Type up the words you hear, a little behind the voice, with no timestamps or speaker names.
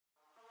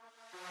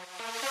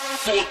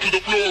4 to the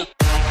floor.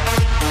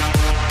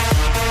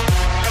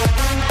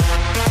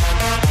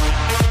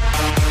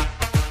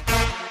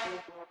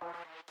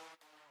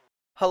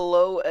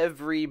 Hello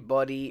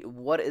everybody,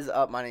 what is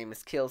up? My name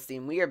is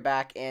Killstein. We are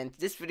back, and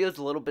this video is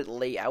a little bit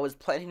late. I was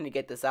planning to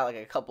get this out like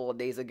a couple of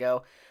days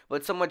ago,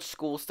 but so much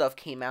school stuff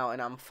came out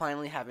and I'm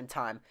finally having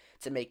time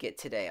to make it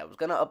today. I was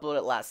gonna upload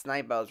it last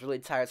night, but I was really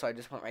tired, so I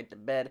just went right to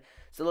bed.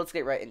 So let's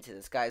get right into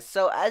this, guys.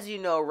 So as you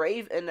know,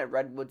 Rave in the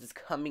Redwoods is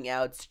coming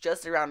out. It's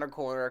just around the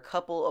corner. A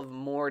couple of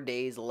more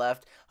days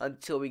left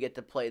until we get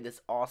to play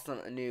this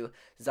awesome new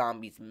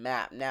zombies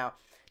map. Now,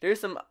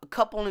 there's a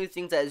couple new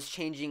things that is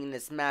changing in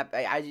this map.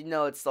 As you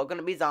know, it's still going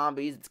to be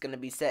zombies. It's going to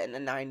be set in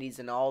the 90s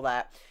and all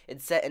that.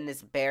 It's set in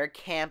this bear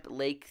camp,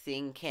 lake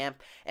thing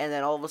camp. And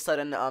then all of a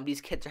sudden,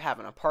 these kids are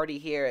having a party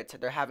here.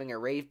 They're having a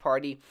rave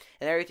party.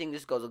 And everything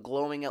just goes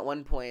glowing at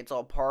one point. It's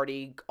all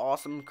party,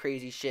 awesome,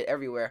 crazy shit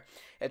everywhere.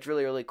 It's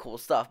really, really cool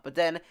stuff. But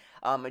then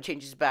it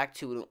changes back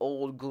to an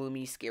old,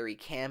 gloomy, scary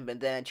camp.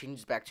 And then it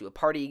changes back to a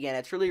party again.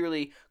 It's really,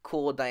 really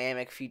cool,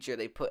 dynamic feature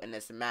they put in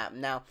this map.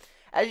 Now,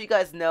 as you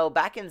guys know,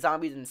 back in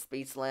Zombies in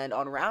Spaceland,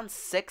 on round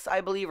 6, I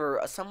believe,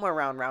 or somewhere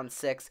around round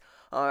 6,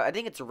 I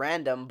think it's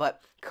random,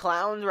 but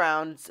clown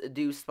rounds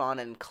do spawn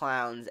in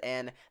clowns,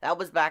 and that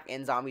was back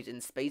in Zombies in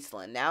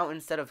Spaceland. Now,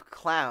 instead of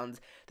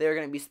clowns, they're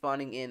going to be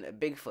spawning in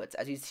Bigfoots.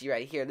 As you see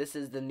right here, this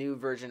is the new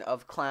version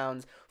of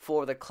clowns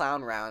for the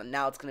clown round.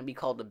 Now it's going to be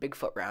called the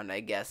Bigfoot round, I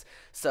guess.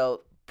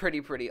 So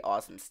pretty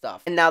awesome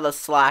stuff. And now the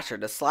slasher.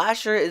 The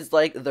slasher is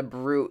like the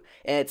brute,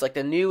 and it's like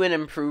the new and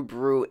improved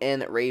brute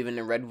in Raven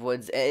and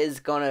Redwoods. It is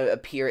gonna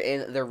appear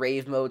in the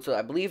rave mode. So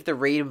I believe the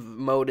rave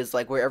mode is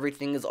like where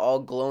everything is all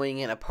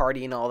glowing and a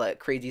party and all that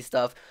crazy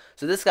stuff.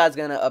 So this guy's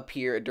gonna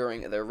appear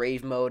during the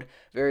rave mode.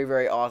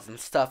 Very awesome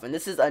stuff. And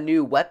this is a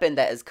new weapon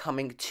that is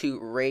coming to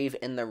Rave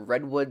in the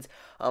Redwoods.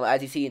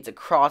 As you see, it's a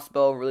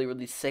crossbow,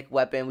 really sick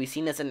weapon. We've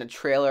seen this in the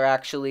trailer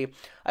actually.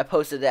 I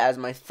posted it as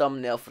my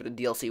thumbnail for the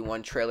DLC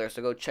 1 trailer,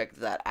 so go check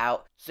that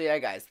out. So yeah,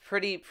 guys,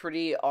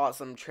 pretty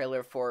awesome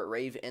trailer for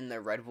Rave in the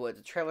Redwoods.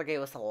 The trailer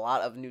gave us a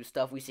lot of new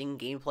stuff. We've seen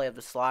gameplay of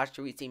the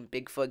slasher, we've seen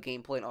Bigfoot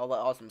gameplay and all that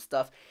awesome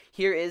stuff.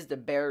 Here is the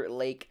Bear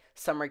Lake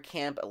summer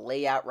camp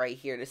layout right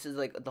here. This is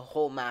like the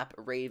whole map,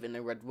 Rave in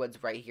the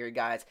Redwoods right here,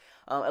 guys.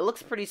 It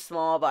looks pretty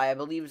small, but I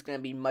believe it's going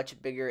to be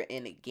much bigger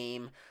in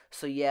game.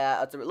 So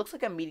yeah, it looks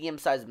like a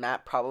medium-sized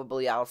map,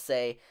 probably, I'll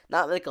say.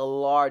 Not like a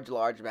large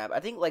map. I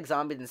think like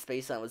Zombies in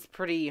Spaceland was a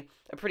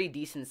pretty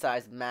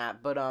decent-sized map,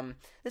 but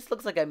this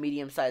looks like a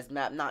medium-sized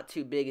map, not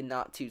too big and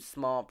not too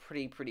small.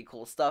 Pretty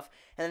cool stuff.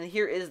 And then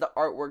here is the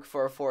artwork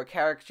for 4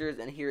 characters,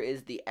 and here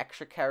is the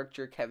extra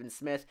character, Kevin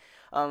Smith.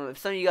 If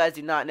some of you guys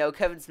do not know,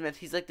 Kevin Smith,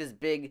 he's like this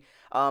big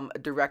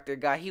director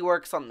guy. He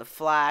works on The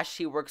Flash,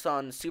 he works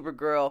on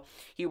Supergirl,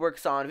 he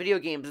works on video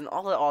games and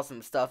all that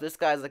awesome stuff. This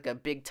guy's like a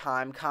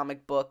big-time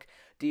comic book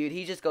dude.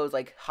 He just goes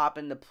like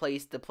hopping to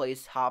place to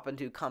place, hopping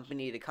to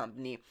company to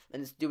company,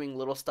 and is doing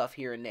little stuff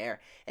here and there.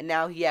 And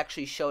now he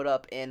actually showed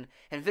up in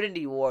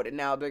Infinity Ward, and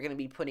now they're going to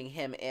be putting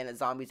him in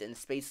Zombies in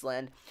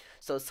Spaceland.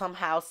 So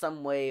somehow,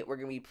 some way, we're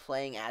going to be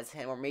playing as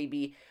him, or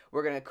maybe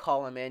we're going to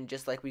call him in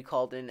just like we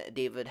called in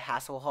David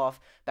Hasselhoff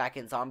back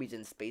in Zombies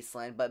in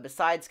Spaceland. But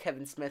besides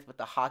Kevin Smith with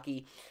the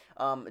hockey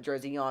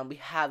jersey on, we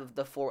have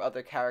the 4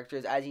 other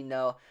characters. As you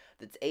know,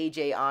 that's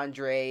AJ,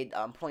 Andre,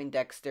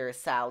 Poindexter,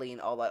 Sally, and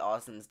all that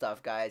awesome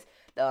stuff, guys.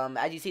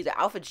 As you see, the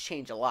outfits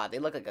change a lot. They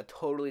look like a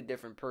totally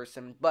different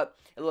person, but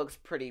it looks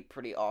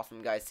pretty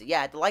awesome, guys. So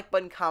yeah, hit the like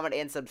button, comment,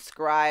 and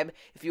subscribe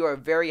if you are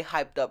very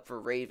hyped up for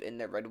Rave in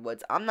the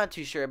Redwoods. I'm not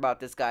too sure about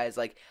this, guys.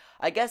 Like,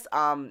 I guess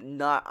I'm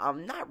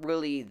not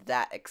really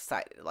that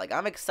excited. Like,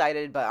 I'm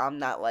excited, but I'm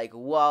not like,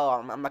 whoa,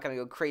 I'm not gonna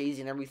go crazy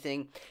and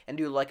everything and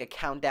do like a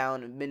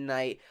countdown at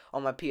midnight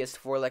on my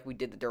PS4 like we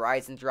did the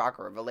Horizons Rock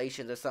or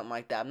Revelations or something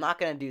like that. I'm not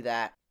gonna do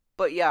that.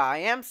 But yeah, I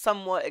am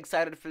somewhat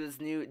excited for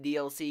this new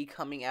DLC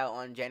coming out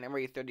on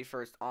January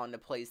 31st on the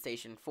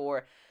PlayStation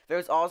 4.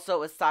 There's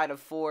also a side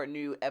of 4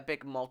 new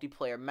epic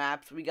multiplayer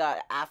maps. We got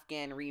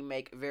Afghan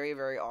remake,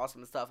 very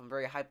awesome stuff. I'm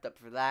very hyped up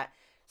for that.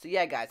 So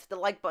yeah, guys, hit the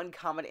like button,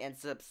 comment, and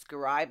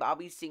subscribe. I'll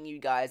be seeing you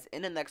guys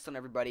in the next one,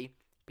 everybody.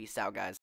 Peace out, guys.